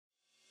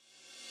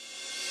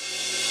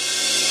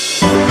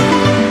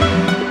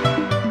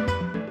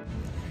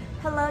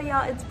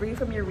Bree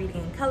from your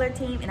Reading and Color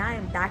team, and I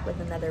am back with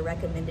another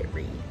recommended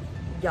read.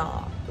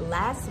 Y'all,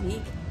 last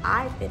week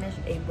I finished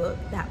a book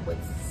that was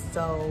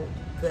so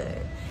good.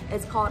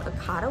 It's called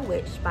Akata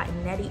Witch by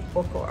Nnedi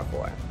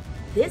Okorafor.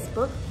 This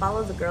book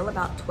follows a girl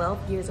about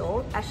 12 years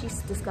old as she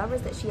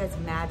discovers that she has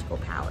magical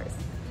powers.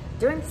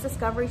 During this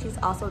discovery, she's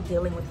also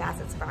dealing with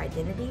facets of her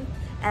identity,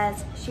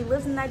 as she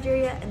lives in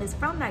Nigeria and is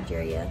from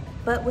Nigeria,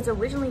 but was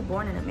originally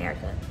born in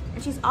America.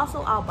 And she's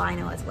also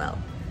albino as well.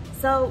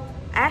 So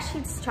as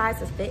she tries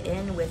to fit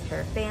in with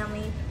her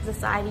family,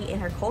 society,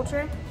 and her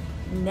culture,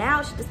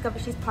 now she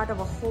discovers she's part of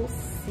a whole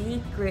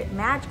secret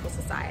magical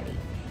society.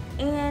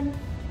 And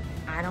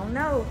I don't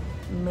know,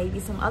 maybe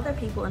some other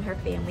people in her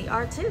family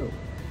are too.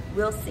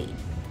 We'll see.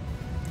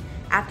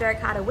 After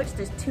Akata Witch,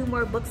 there's 2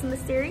 more books in the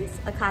series,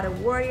 Akata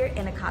Warrior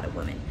and Akata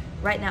Woman.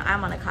 Right now,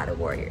 I'm on Akata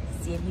Warrior.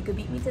 See if you could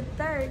beat me to the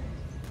 3rd.